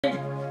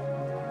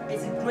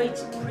great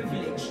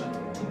privilege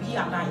to be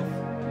alive.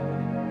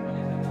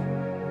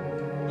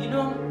 You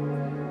know,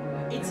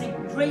 it's a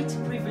great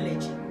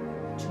privilege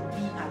to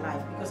be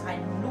alive, because I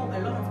know a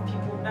lot of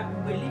people that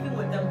we're living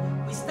with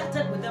them. We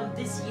started with them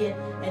this year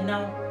and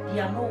now they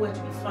are nowhere to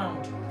be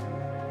found.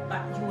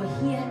 But you are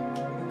here,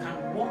 you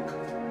can walk,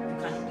 you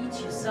can eat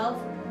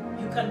yourself,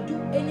 you can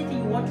do anything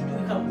you want to do,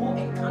 you can go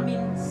and come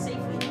in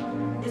safely.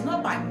 It's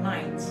not by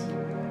might.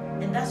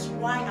 And that's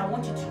why I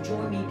want you to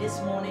join me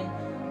this morning.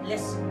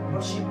 Let's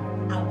worship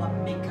our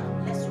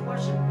Maker. Let's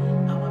worship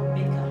our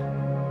Maker.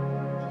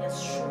 He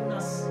has shown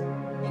us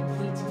a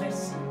great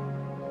mercy.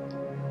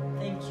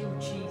 Thank you,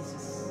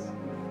 Jesus.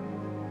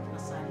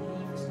 As I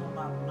live, it's not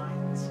by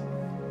might.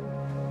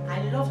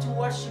 I love to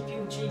worship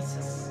you,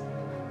 Jesus,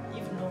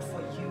 if not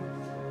for you.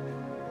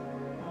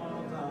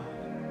 Oh God.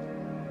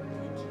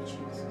 Thank you,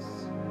 Jesus.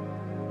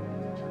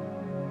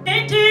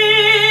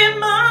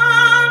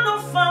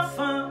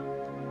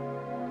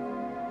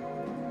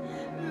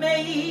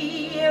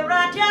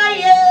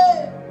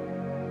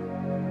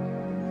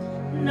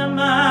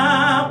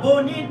 Nama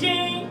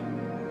bonidi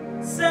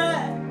se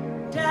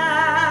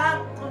da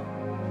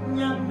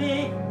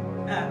nyame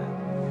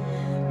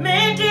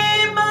medi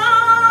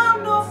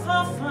mano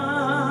fafa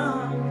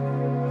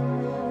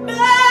me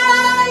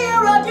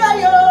raja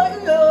yo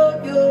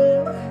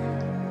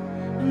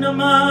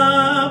nama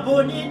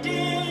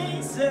bonidi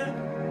se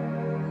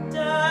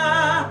da.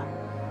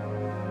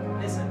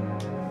 Listen,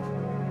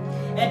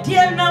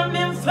 etiena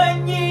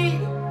memfanyi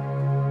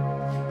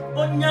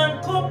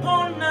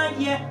onyankopon na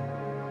ye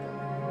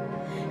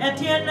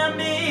etiena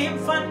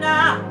memfana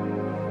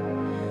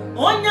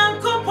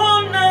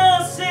onyankopon na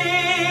si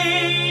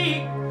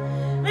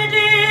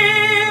medi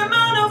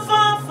mano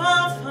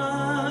fafa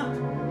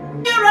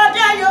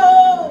irajayo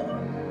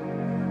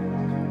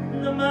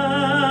nama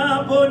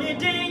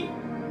bonidi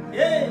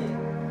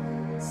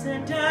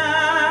senta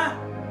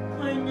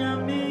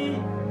kwanyame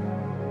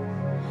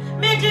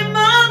medi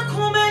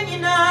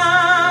makumenyina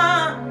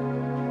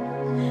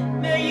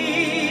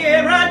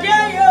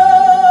Rajayo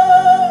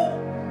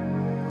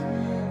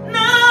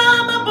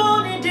Nama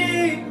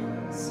bonidi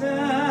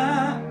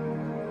Sata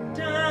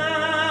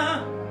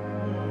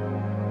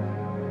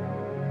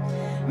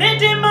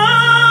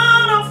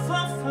Medimano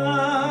fafa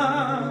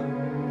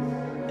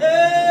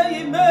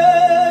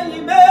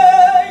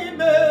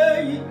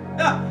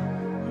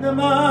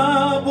Nama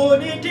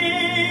bonidi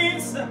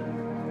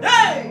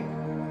Hey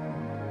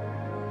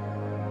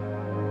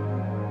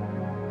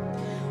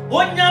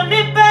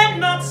Onyami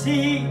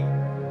benoti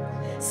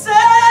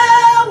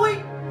Sawi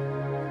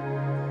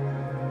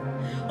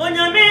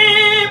Onyami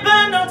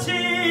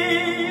benoti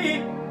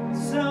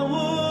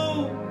Sawu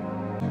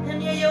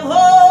And ye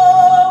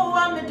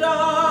Yehovah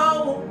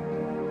Amidawo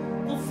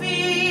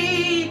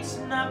Ufit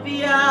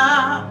Nabia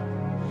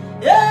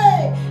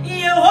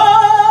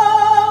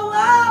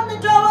Yehovah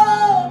Amidawo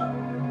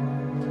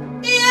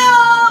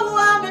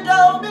Yehovah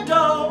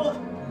Amidawo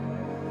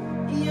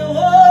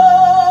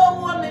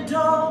Yehovah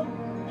Amidawo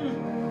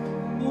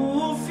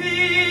Ufi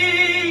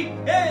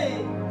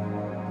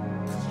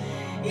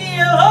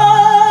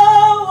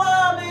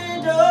Yehovah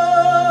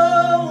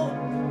Amidawo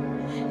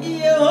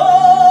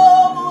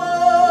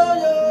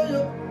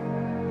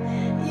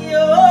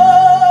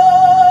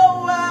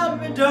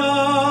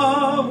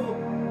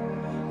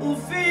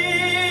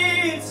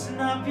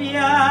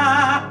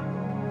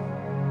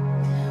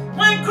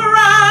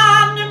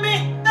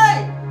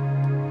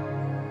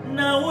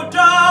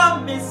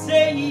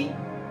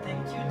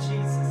Thank you,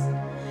 Jesus.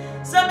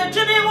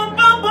 Samejini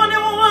wabambo ni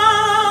wa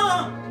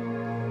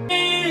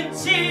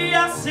inchi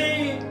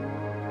yasi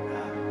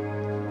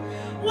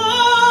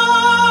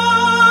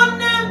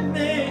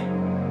waneme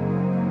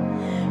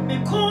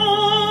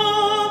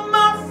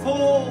mikuma fo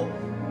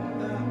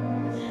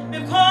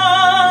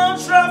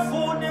mikontra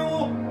fo ni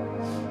wo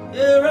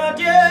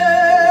eradie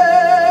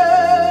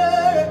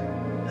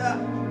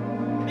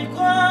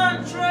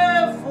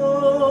mikontra fo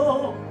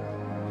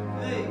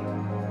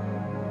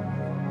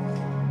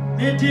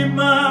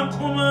Medima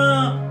kuma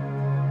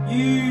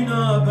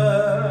inabe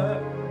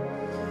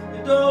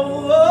do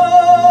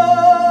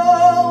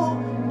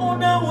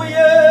ona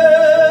woye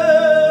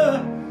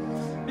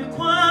me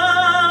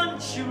kwan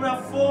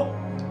chirafo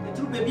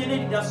etu bebie ne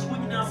dida so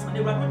nyina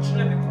asane ba no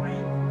chire me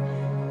kwan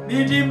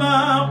Medima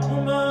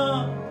kuma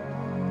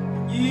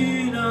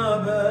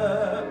inabe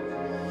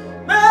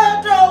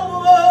medo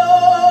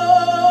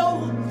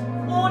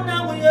ona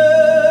woye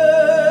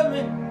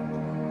me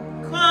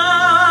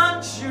kwan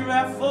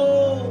chirafo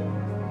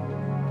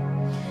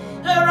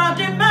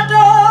Eradi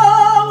medo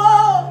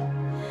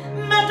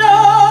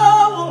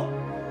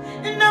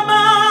inama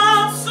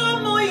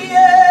sumu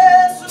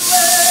Yesu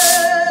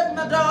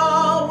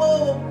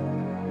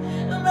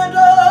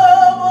medo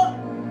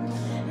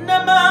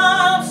nama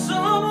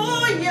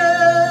sumu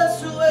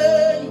Yesu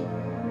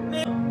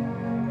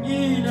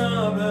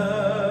inabe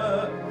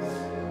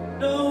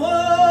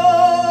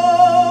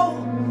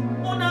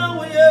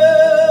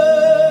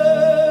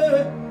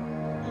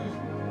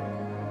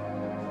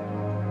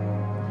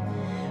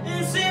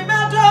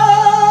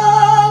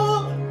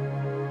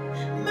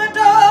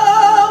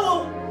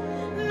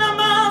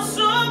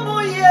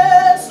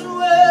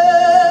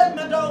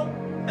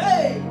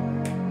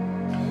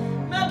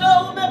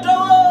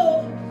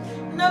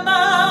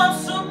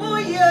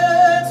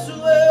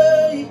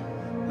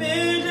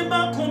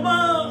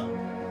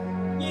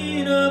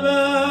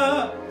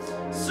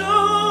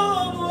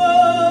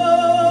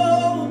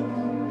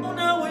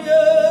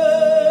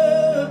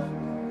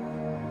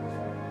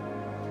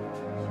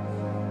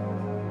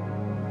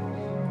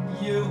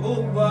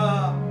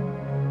Yehovah,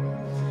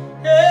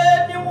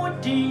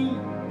 anyone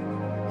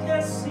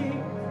can see.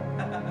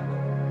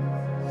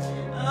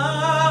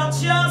 I'm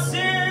just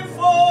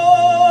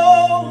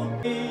for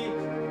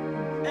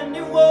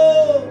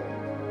anyone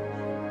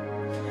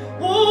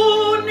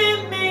who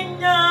need me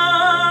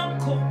now.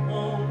 Come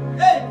on,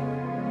 hey,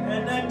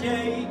 and a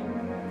day.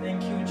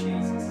 Thank you,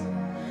 Jesus.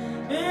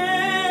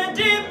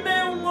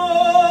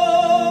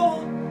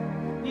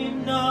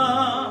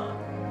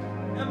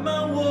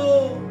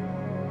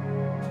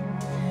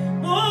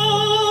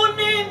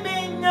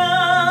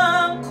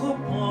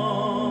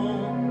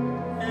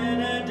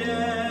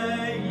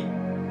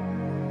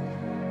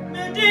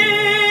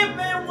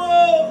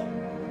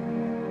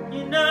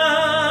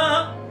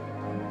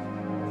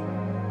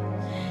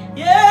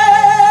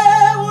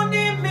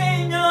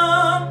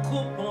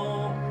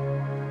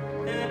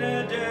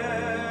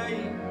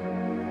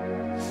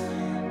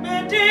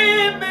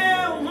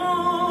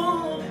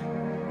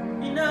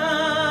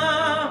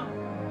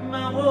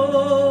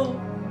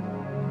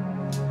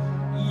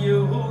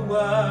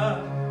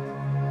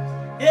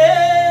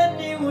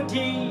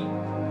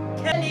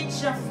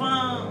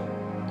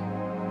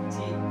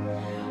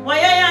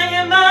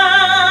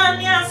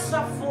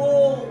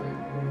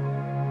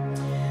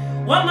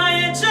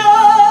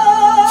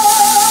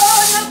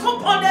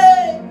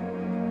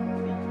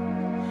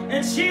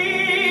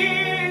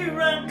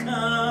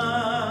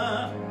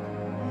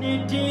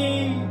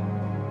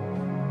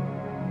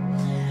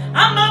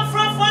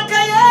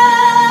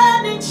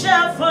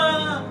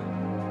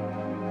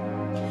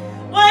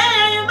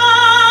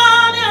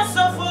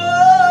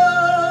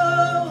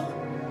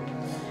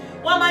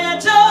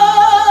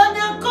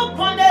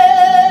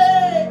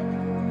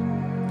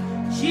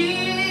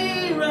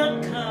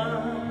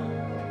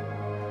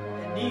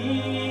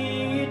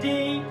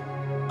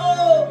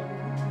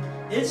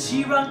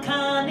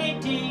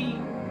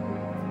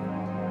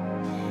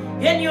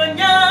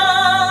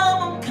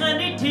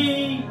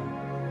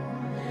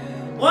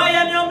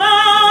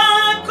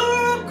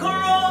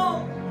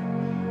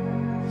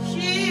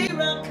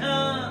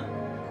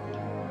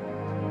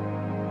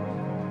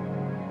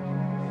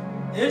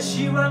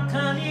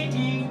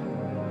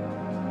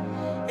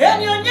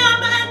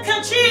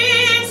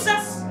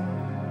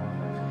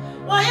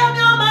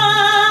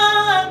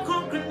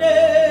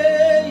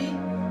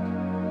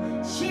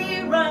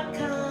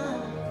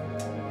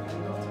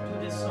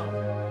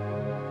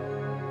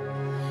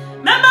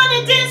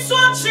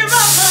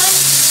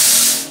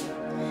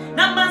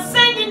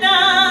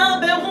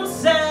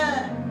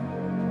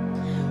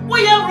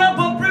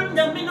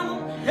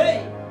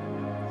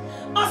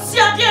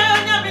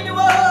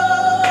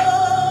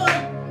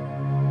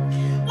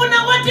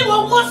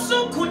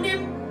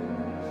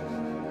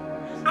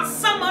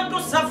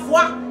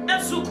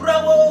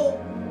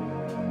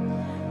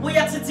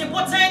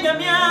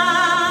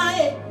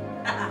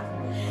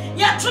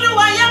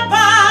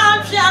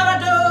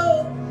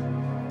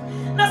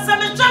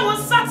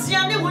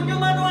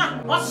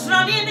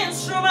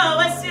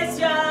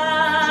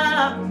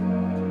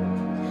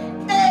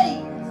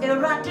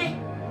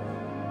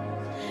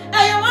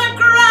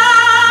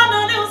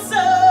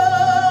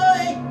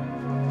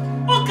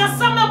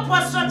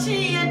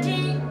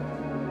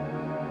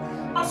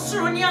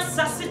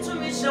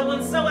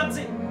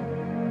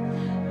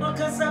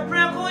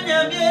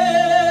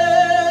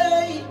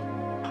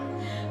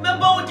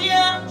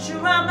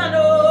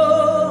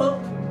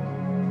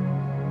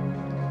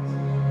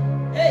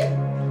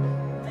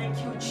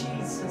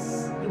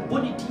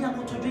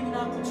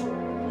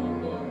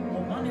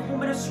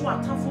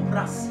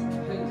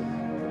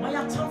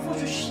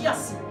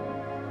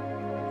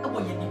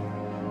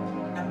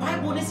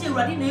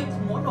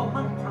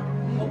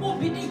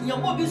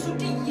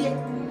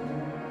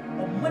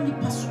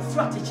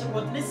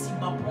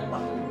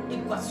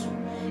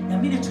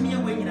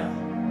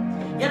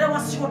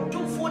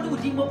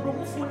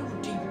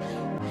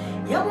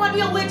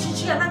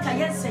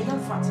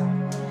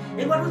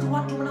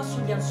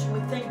 We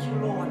thank you,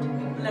 Lord.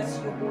 We bless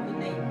your holy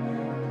name.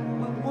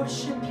 We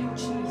worship you,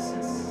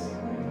 Jesus.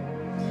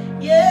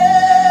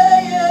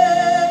 Yeah,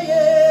 yeah,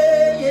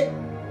 yeah,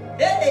 yeah.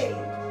 Hey.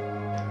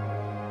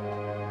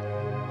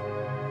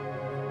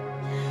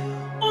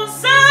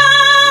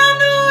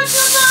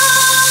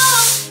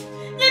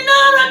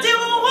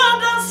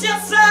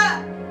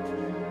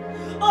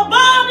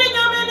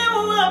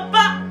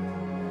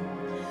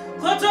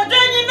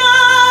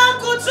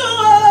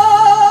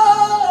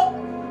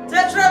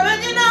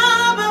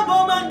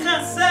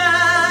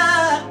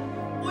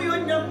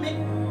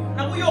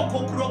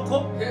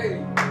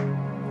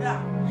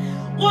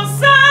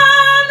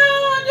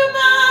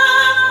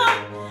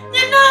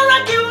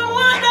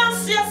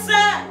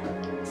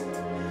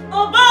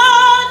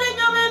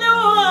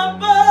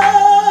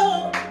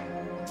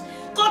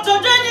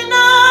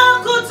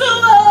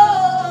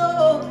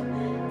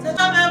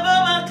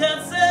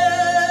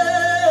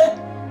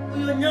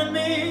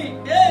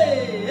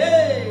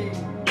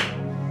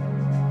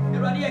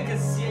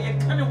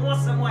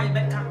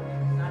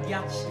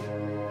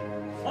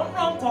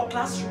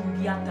 Classroom,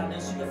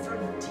 so your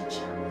friend will teach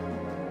her.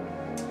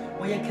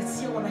 you can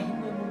see when I hear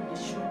you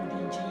show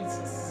in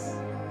Jesus.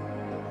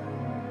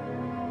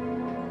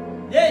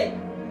 Hey,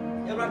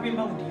 you're rapping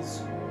about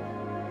this.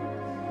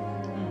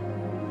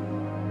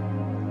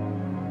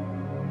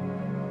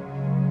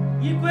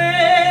 Igwe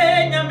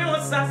nyame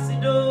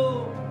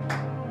osasido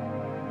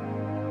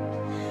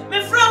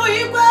me frawo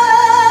igwe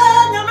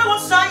nyame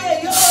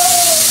osaye yo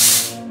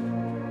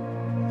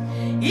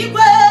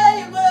igwe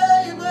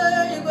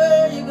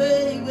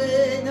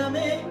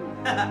nyame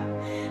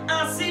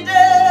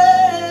aside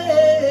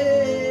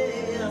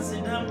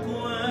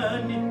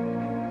kwani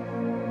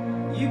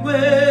igwe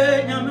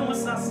nyame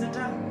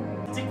osasida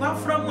ti kwa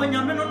frawo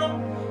nyame no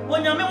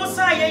nyame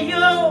osaye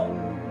yo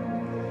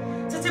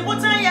tete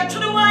botan ya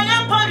tuwa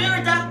ya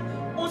parida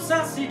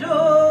osasido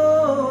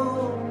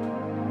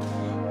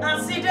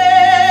aside.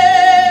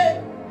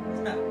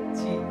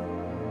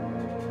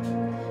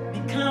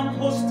 Become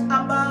host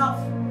above,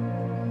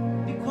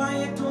 be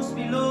quiet host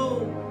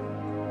below.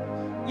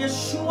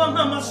 Yeshua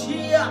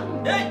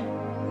HaMashiach, hey,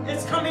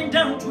 it's coming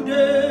down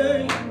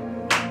today.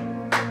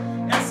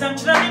 And some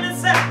trying to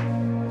say,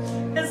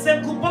 and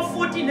some kupa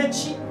foot in a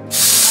cheek,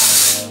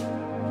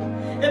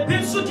 a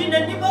pencil in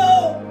a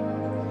nimo.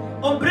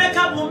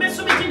 Unbreakable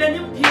mesumit in an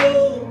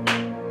impure.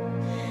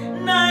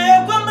 Na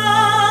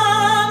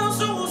egwama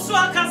so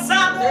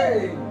akasano.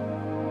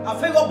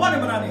 Afego upon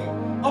him rani.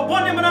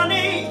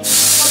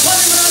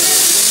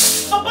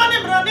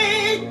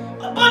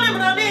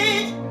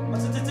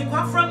 But it is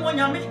quite from one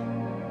yami.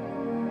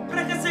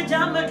 Prekase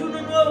jamba do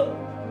no.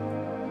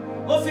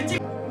 Ofiti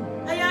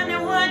ayane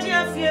wadi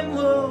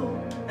afiemo.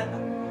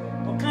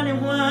 Okane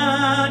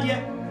wadi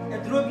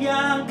edrobia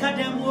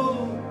kademo.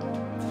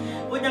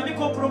 Onyami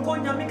koproko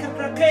nyami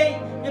kakrake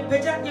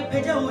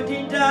yepeja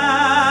odinda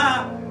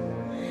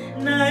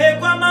na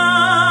egwama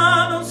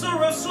no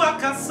so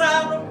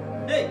akasano.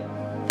 Hey,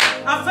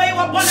 afei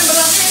wapone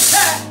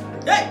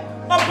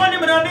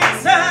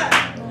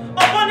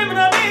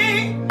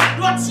mrani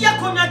duatia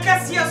konya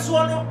kasi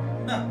asuono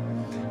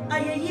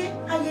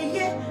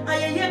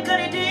ayeye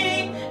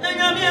karidi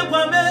nyami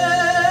egwame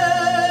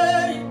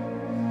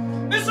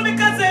misumi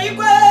kaze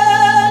igwe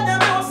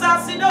nyami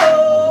osasido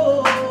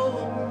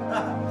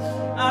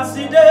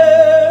aside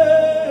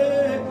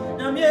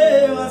nyami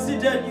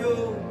aside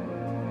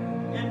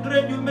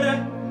yoendre numre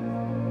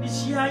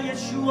ishia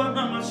Yeshua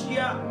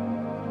HaMashiach.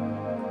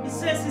 He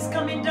says he's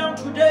coming down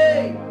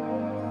today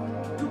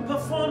to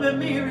perform a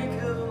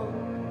miracle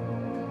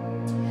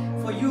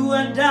for you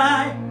and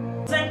I.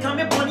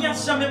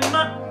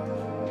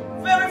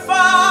 Very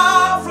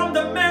far from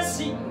the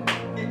mercy,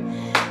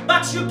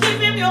 but you give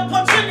him the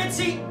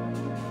opportunity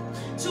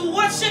to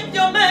worship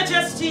your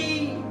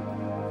majesty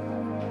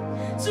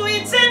to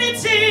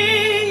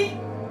eternity,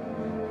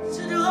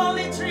 to the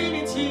Holy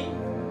Trinity.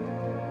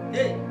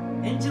 Hey,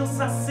 angels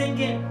are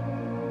singing,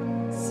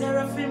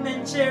 seraphim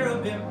and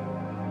cherubim.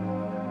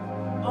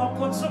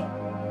 Okoto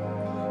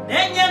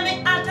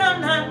Nenyami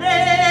Adam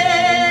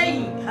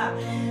Hane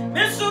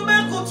Mesume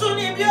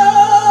Kutuni Bio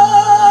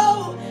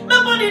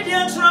Nobody the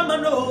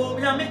Antramano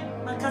Yami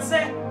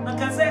Makase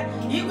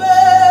Igwe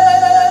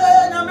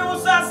Nami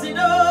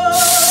Usasido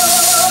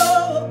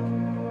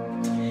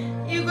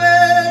Igwe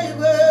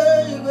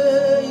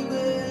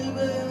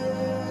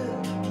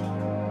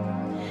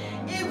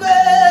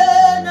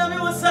Nami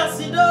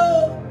Usasido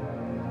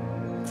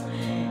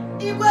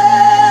Igwe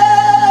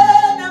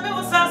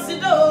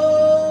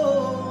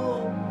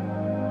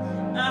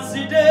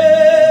aside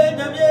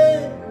nyamye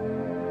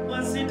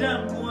wasida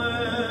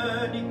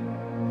kwani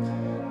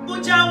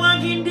uja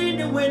wangindi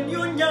ni when you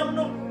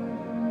nyamno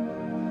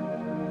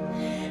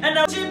and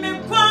now Jimmy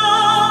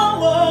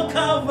Kwa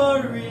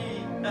Calvary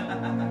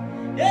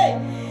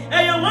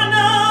hey you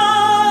wanna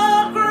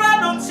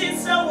grano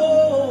tisa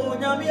wo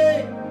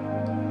nyamye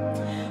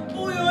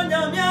uyo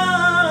nyamya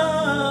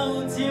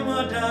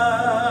utimoda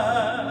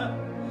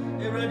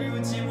eradi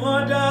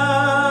utimoda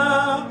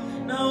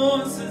na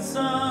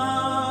onsesa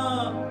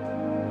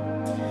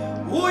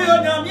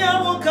uyo nyamya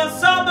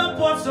wukasaba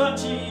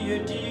posochi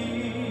edi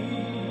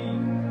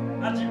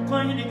ati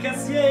kwanyi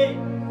nikasie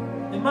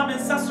mame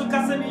sasu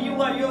kasemi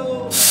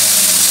yuwayo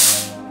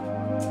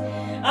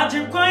ati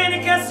kwanyi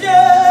nikasie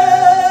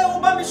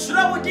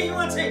ubamishura wudi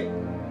wate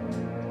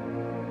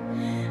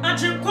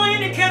ati kwanyi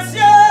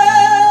nikasie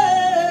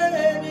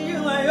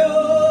yuwayo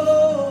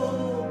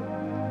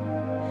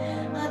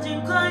ati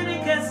kwanyi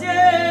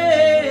nikasie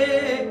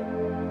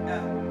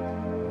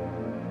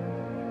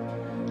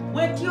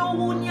Wetyo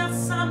unya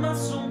sama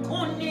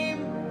sunkunim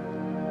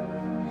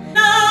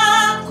na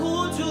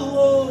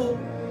kutuo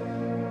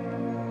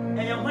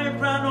eya mwen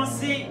prano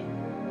si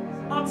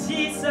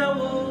otisa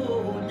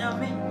wo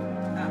nyame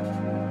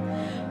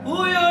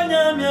uyo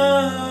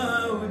nyamya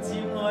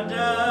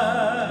utimoda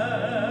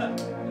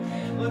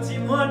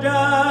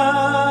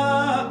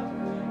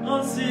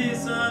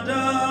onsisa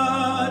da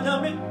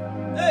nyame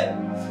hey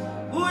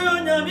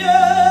uyo nyamya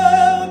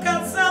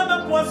kasama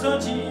poso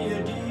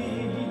chiedi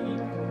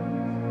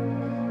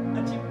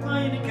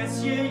ni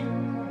kasie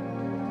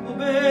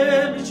obe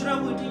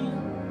bichrawudi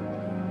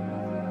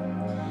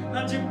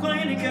na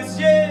jimkwan ni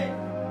kese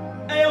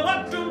e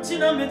wadum ti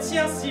na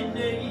metia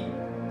sinei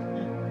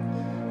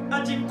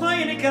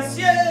ajimkwan ni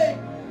kese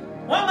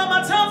wa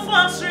mama tamfo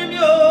ansremi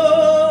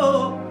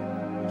o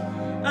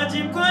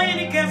ajimkwan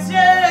ni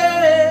kese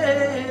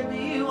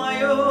mi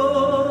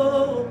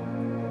wayo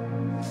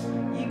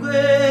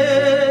igwe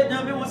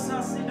na me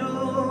wasasido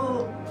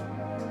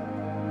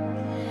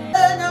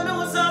na me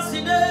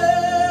wasaside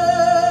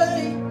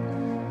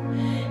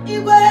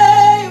igwe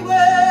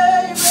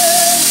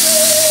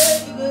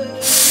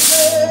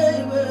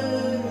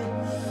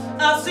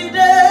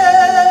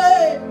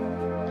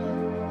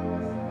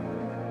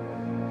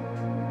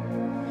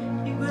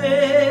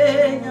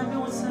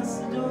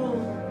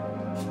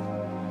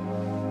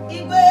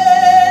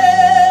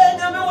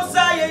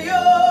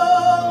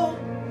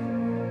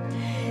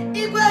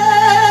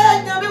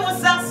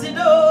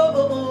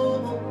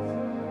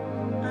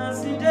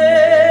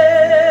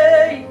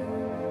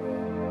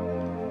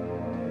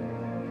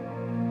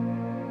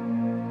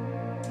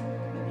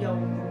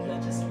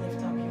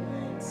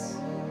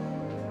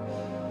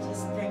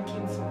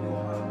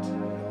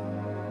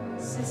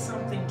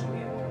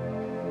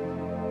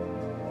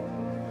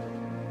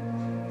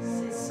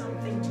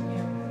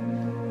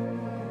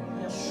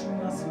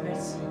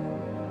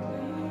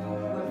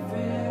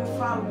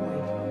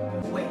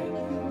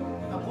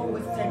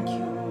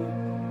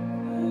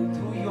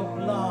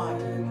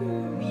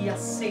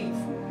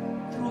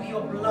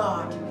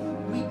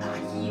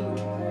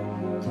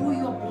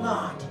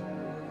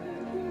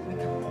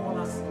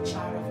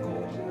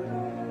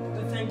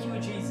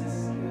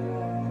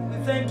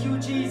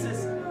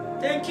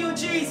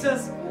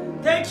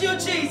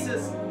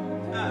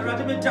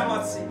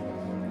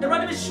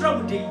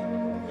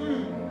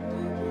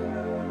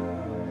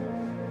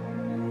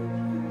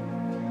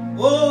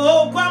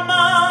Oh,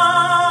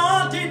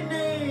 Kwama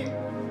Dini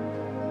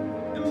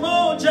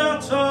Moja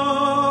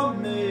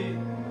Tome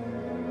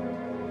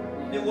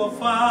Ni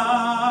Wafa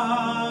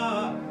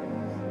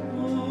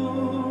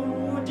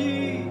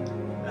Udi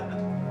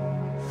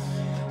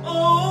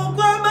Oh,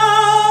 Kwama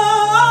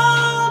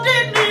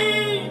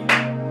Dini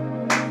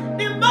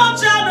Ni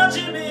Moja na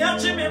Jimmy ya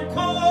Jimmy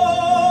Mko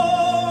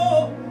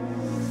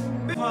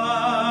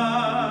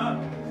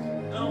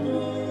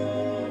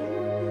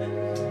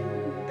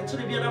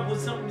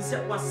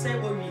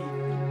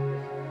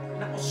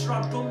na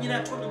osradom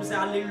nyina to no say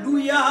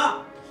hallelujah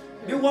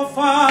me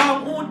wafa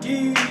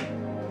mudi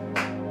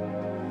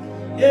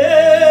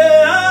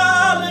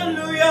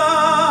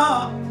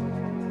hallelujah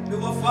me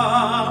wafa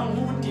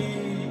mudi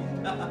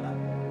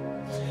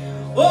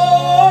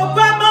oh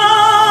kwama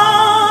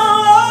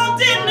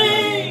dini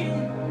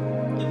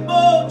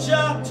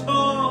imoja to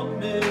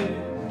me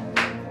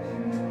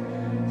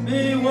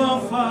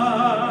wafa.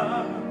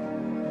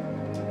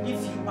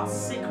 If you are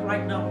sick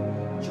right now,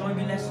 join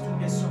me, let's do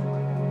this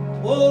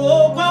song.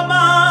 Oh,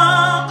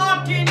 Kwama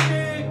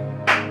Adini.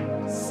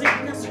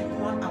 Sickness will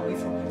run away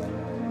from you.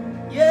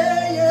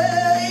 Yeah,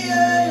 yeah,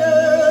 yeah,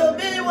 yeah.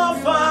 Be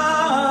wafa.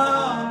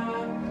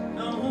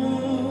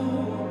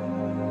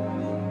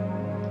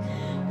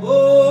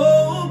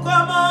 Oh,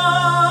 Kwama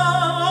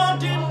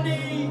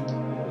Adini.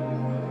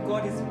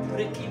 God is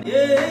breaking.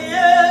 Yeah,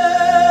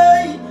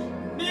 yeah.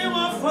 Be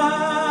wafa.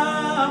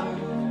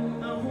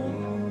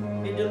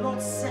 May the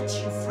Lord set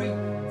you free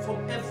from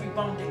every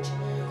bondage.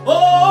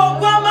 Oh,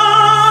 Kwama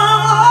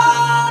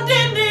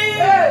Dini,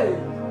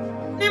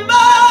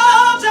 Nimba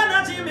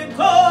na Jimmy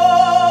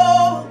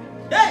Ko,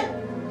 hey,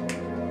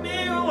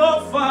 me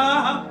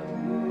wafa.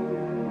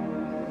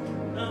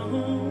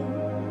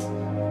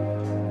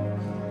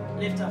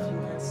 Lift up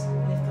your hands,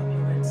 lift up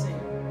your hands,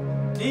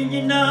 say,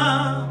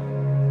 Nina,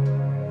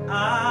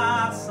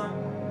 Asa,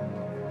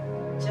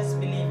 just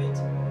believe it.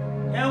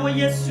 Ewe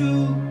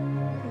Yesu,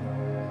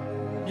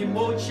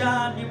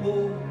 Nimoja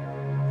Nimo.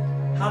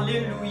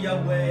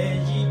 Hallelujah,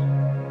 weyi,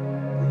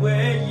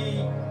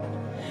 weyi,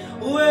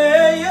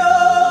 weyo.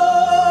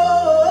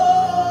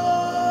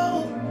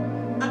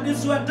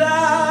 Adiswada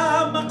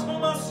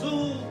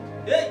makomasu,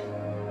 hey.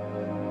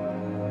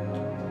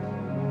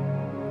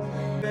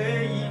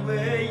 Weyi,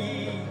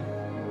 weyi,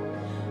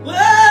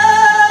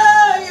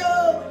 weyo,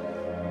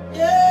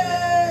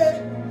 yeah.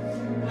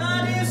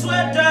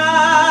 Adiswada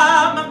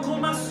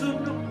makomasu,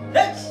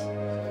 hey.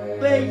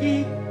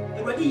 Weyi,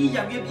 everybody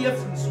ya be a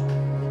fruit.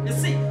 You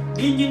see.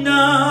 Inina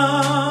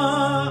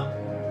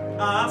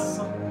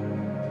asa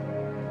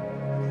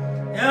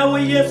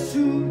Ewe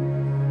Yesu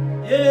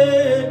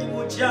Ye ni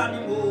mojani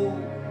mo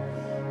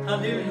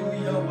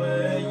Hallelujah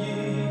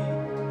weyi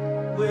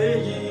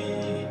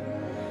Weyi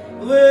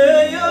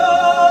Weyo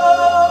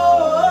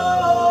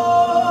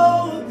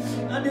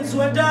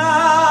Aniswada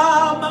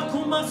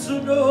makuma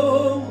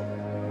suno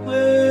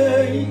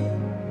Weyi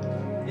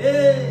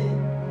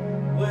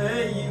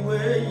Weyi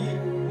Weyi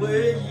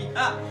Weyi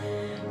Ah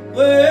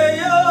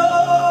Weyo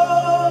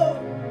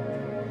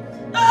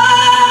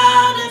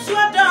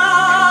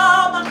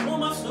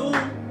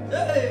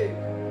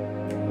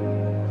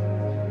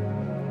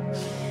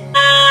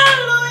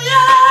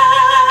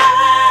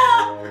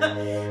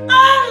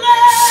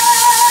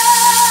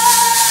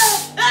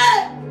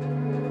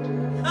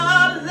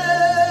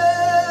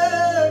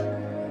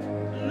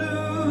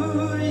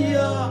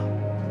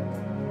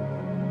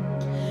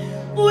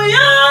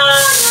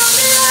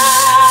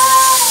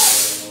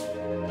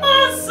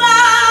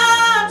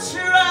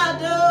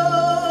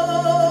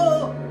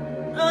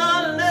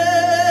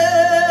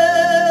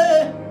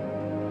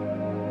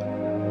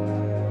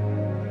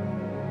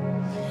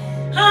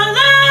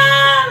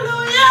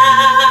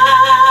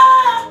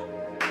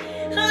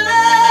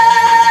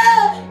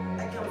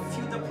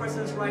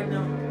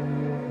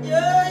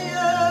Yeah,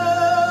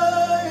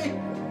 yeah.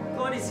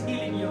 God is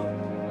healing you.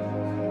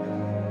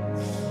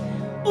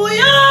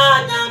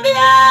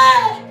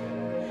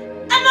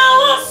 And I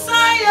will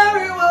say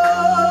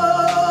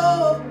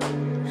everyone.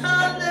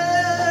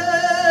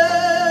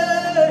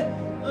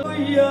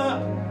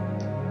 Hallelujah.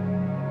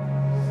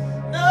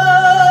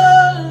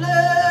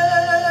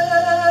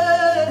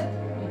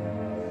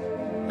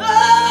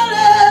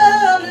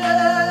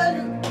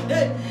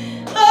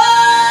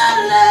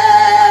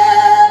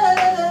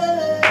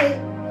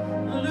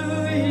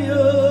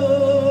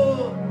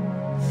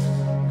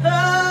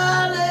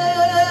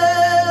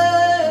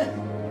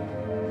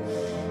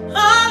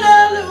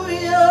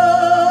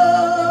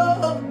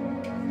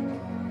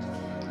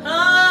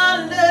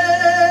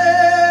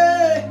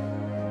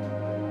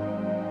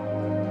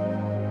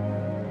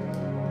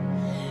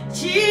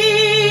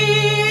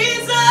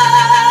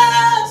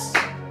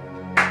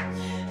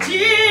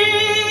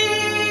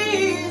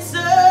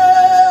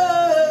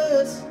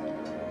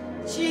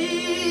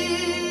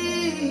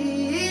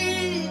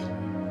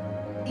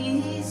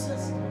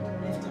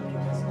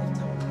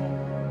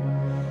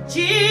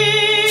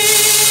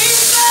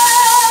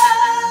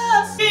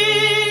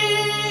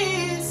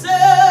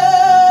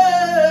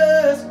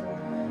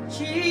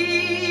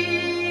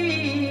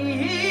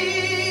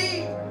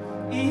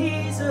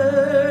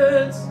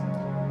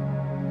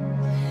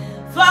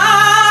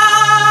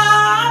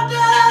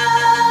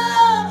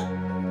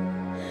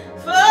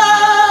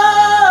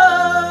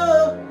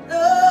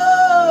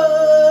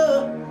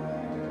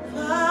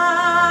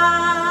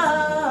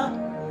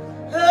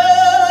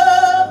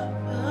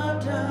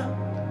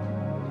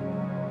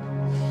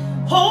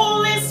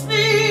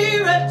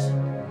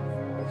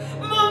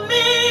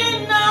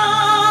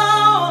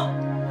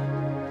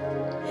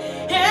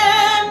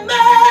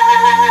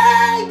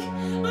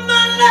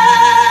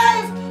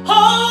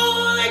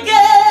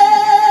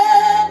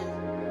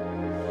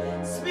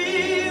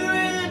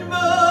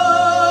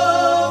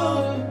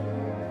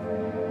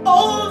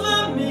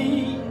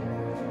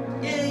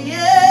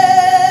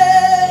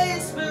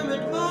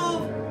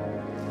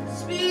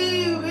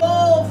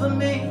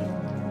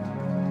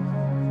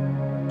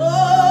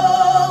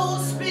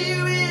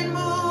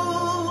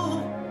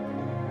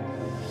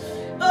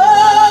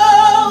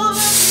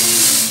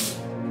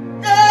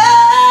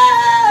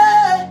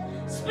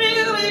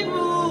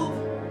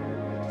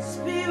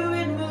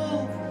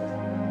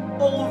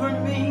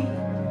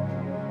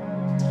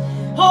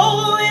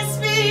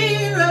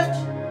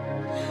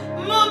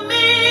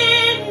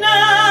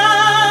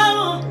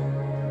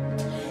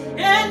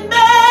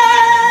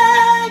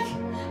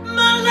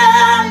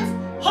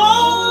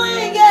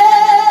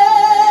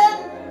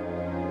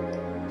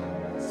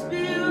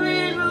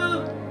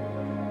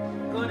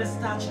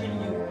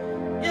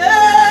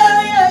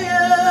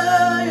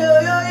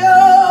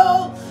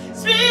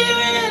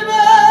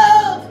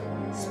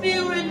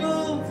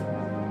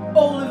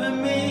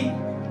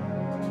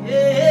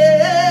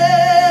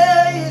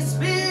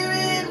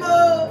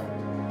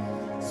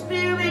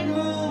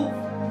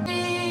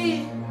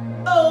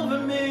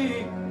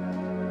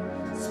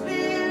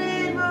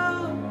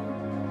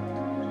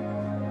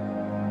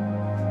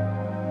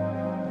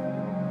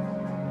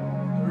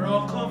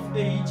 Rock of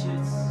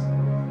Ages,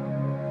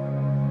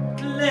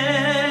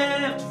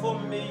 cleft for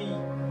me.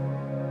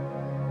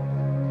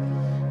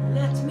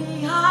 Let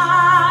me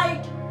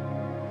hide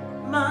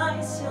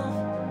myself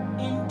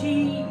in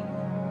thee.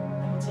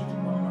 Let me take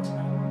it one more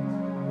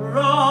time.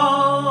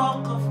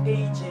 Rock of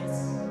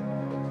Ages,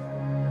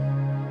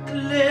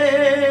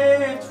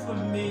 cleft for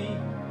me.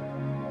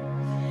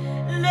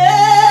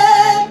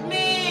 Let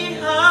me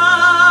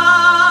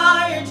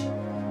hide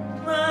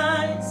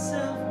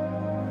myself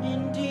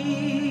in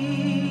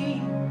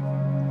thee.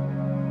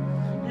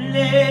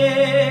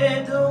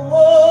 Let the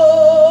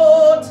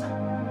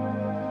water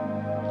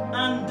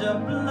and the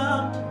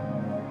blood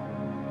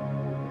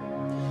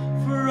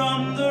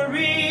from the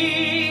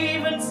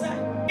river's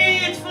side,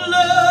 it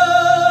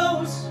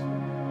flows,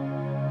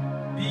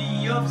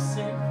 be of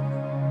sin,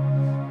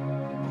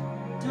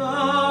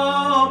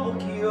 double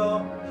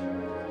cure.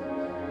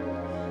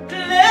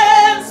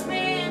 Cleanse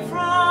me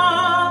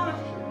from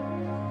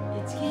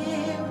its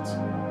guilt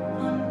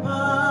and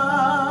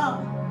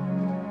power.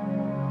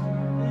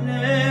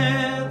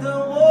 Let the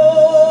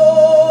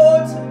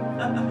water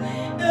and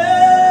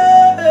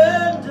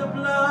the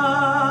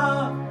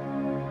blood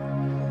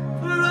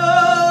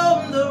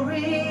from the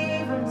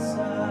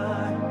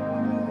riverside,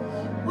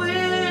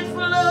 which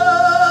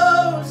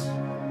flows,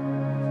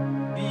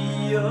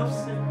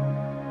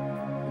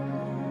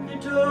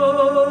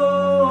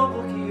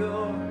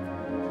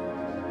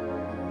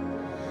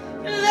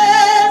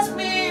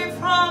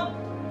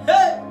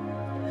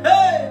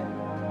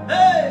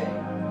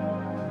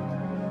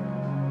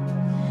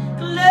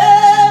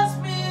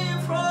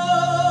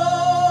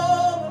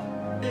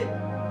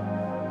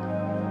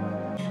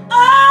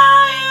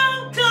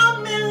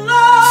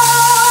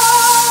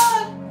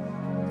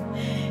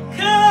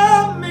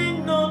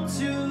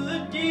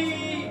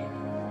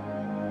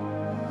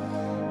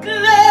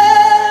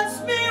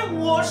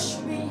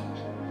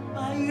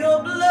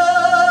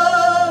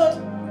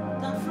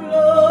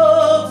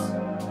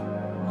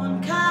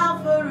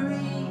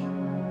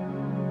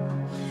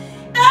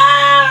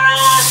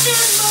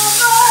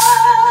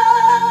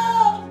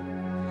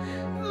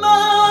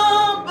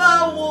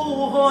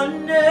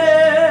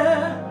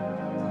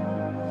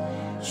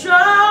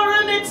 Chara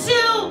me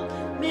till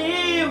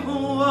me who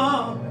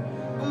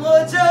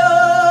mojo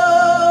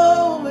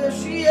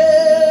she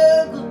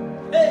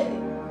hey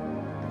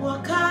what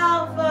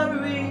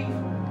Calvary.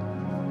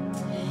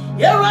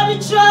 You're ready,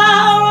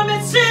 chara me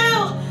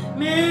till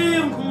me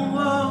who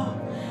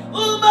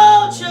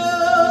mojo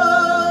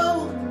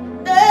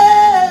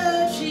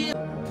she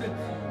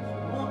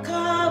what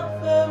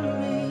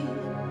Calvary.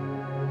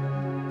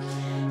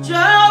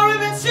 Chara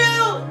me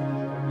till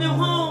me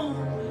who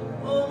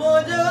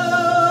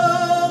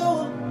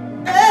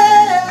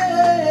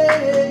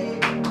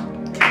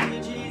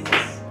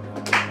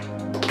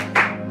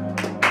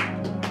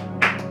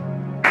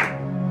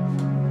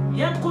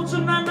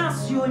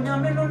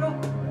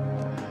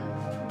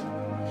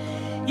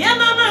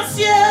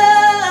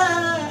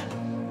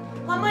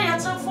Mama ya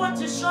tafu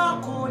ati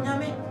shoko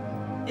nyame.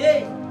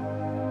 Hey,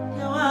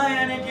 ya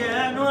waya ne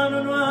dia no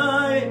no no.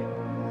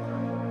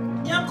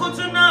 Ya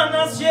kutuna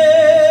nasye.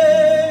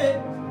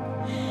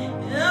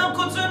 Ya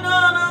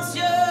kutuna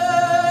nasye.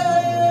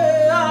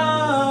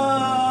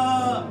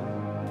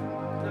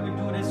 Let me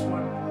do this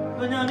one.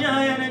 Nyame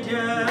ya ne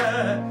dia.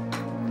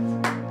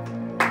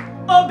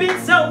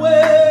 Obinsawe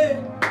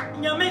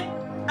nyame.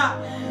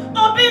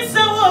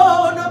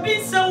 Obinsawo no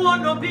binsawo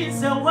no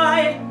binsawa.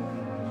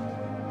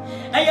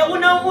 Aya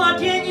una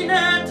wadi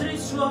na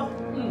triswa.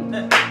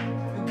 You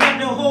got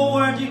the whole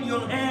world in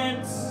your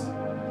hands.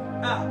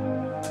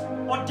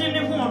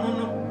 Otene ho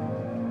no.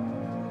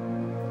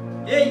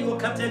 Hey, you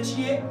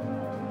katachie.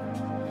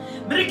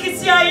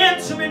 Brikisi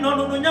ayentumi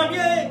no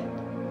nyamye.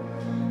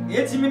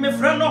 Etimi me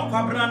fra no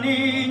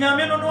kwabrani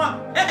nyame no a.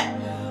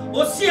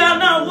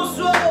 Osiana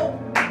wuso.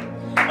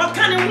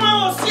 Okane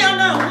wa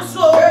osiana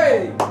wuso.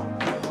 Hey.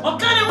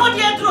 Okane wo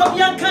die dro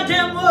bianka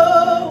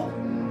demo.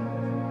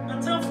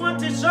 Atamfo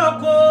te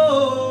shoko.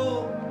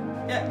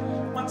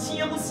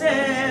 Matia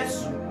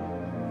musesu.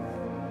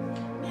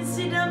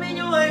 Misida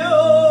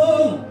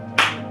menyoyo.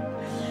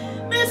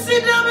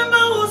 Misida me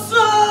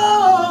mauso.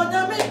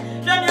 Nyame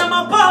janya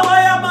mapawa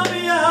ya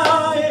mamia.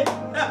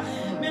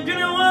 Me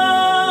dune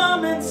wa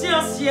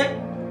mentiasie.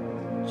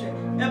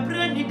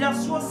 Ebre ni da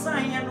so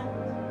san ye no.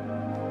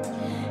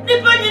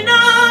 Nipa nyina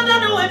da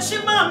no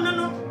wachima me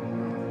no.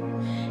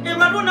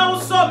 Emaduna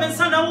uso me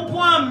sana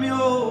upoami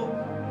o.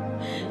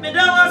 Me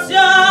da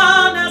wasia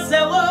na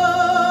sewo.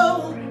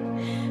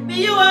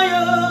 Mi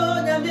yuayo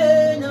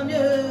nyame nyame.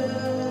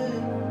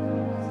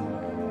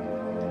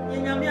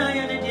 Nyame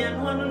ayane de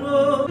no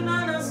no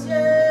na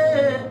se.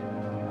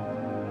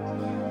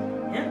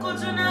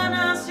 Enkotu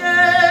na se.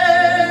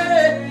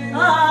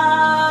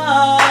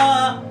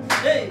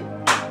 Hey.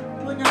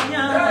 Nyame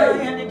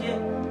ayane de.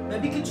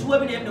 Baby kitu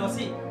we dem no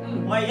se.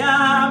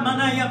 Waya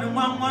mana ya me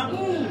nwanwa.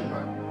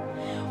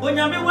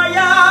 Onyame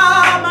waya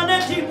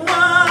maneti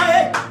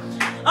mwae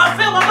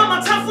afe wa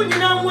mama tafu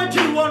nyina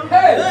waju won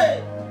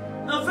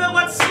afe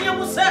wa tie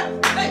mu se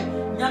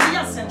nyame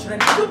ya sentre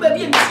do ba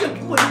bi enti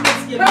ku oni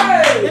mesie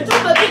e do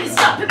ba bi ni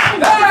sa pepu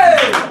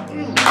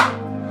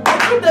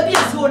do ba bi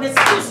aso ne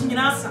excuse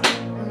nyina asa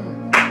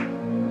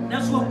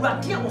na so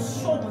awurade a wo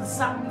so wo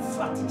nsa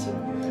fratite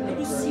and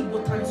you see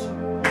what time so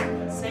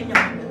say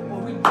nyame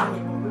o ri nyame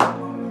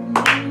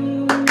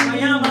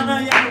waya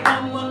mana ya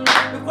mama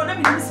e ko na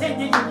bi se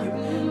nye nye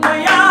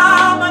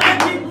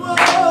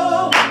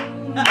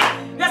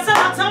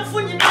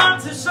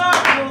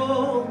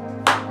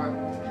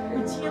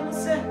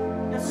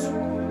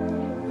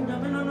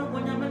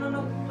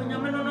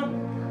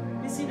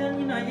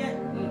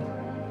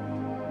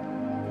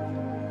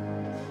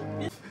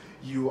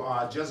You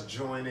are just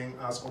joining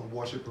us on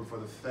Worship for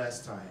the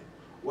first time.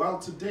 Well,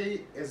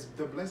 today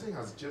the blessing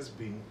has just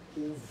been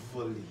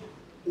overly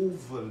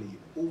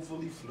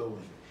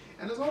flowing.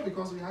 And it's all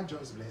because we had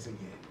Joyce's blessing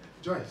here.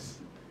 Joyce,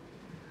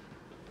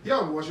 yeah,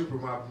 on Worship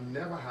Room, I've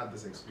never had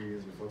this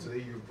experience before.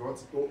 Today you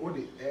brought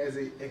only as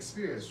an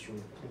experience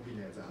from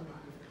Kubineta.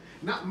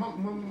 Now,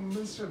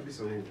 Mr.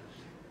 Biso,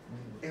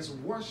 is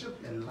worship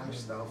a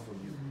lifestyle for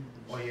you?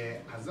 Or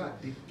yeah, as a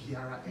deep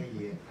piara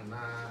and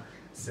I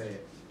say,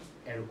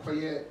 and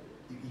require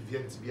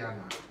event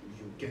biana,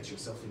 you get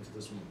yourself into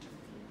this mood.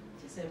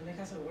 Just make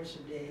us a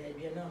worship day.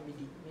 We are now me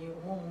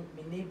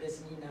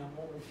neighbors in our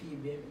mom feel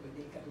baby, but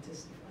they can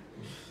testify.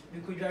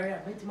 Because you are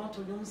a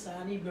tomato young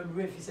son, even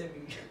if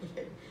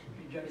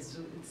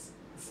so it's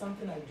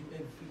something I do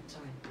every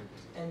time.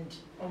 And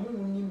I'm going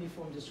to need me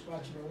from the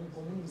scratch, and I'm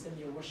going to send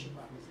me a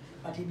worshiper.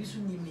 But if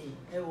you need me,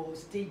 I will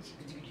stage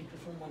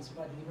performance,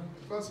 but you know.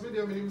 First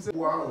video,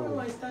 wow.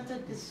 I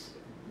started this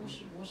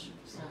worship.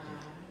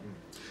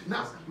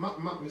 Now,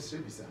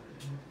 Mr. Bisa,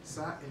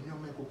 sir, and your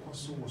make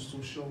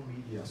social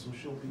media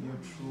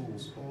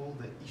trolls, all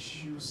the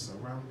issues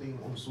surrounding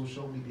on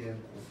social media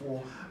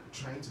for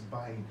trying to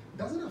buy.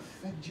 Does it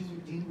affect you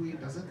in any way?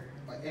 Does it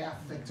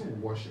affect your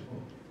worship?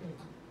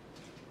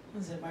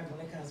 The Bible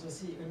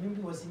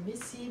remember was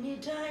missing me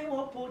time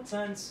or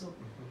potent so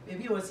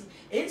maybe was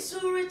in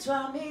Suri to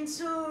a main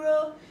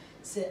Suro.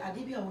 Say, I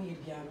did be away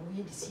piano,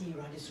 we see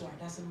around this one. It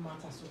doesn't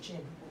matter so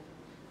change.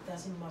 It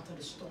doesn't matter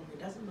the storm, it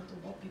doesn't matter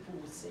what people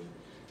will say,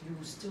 you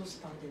will still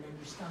stand and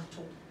you stand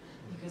tall.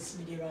 Because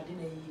there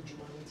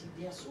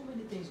are so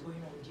many things going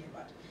on here,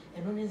 but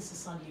and on in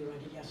Sunday,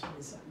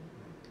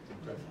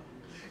 Okay.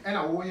 And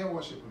I want your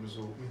worship,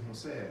 so we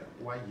say,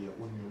 why you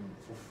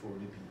for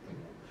the people.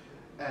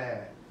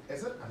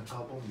 Is it an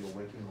album you're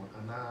working on?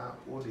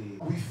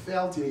 We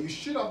felt here, you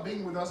should have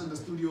been with us in the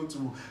studio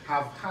to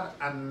have had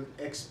an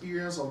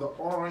experience of the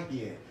aura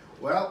here.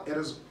 Well, it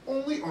is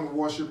only on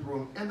Worship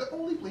Room, and the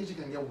only place you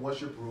can get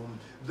Worship Room,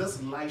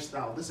 this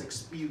lifestyle, this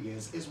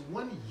experience, is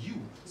when you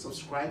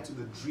subscribe to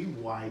the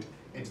Dream Wide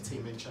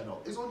Entertainment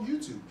channel. It's on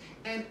YouTube,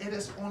 and it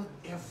is on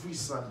every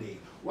Sunday.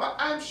 Well,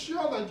 I'm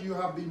sure that you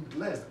have been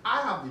blessed.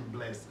 I have been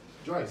blessed.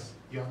 Joyce,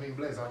 you have been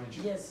blessed, haven't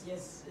you? Yes,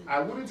 yes.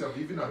 I wouldn't have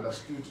even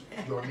understood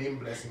your name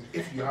blessing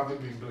if you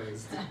haven't been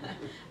blessed.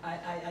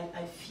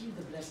 I feel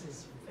the blessing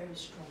is very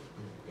strong.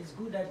 It's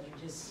good that you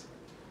just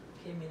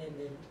came in and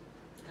then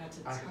got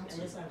it. I had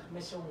to. Yes, I'm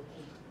measuring.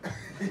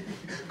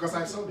 Because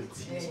I saw the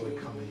tears were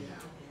coming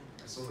down.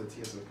 Yeah. I saw the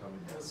tears were coming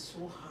I down. was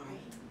so high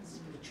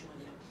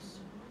spiritually.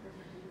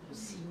 I was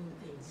seeing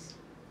things.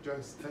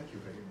 Joyce, thank you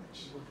very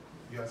much.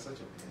 You are such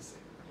a blessing.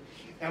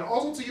 And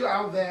also to you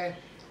out there,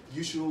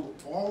 you should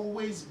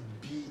always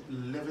be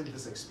living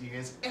this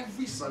experience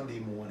every Sunday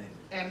morning.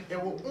 And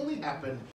it will only happen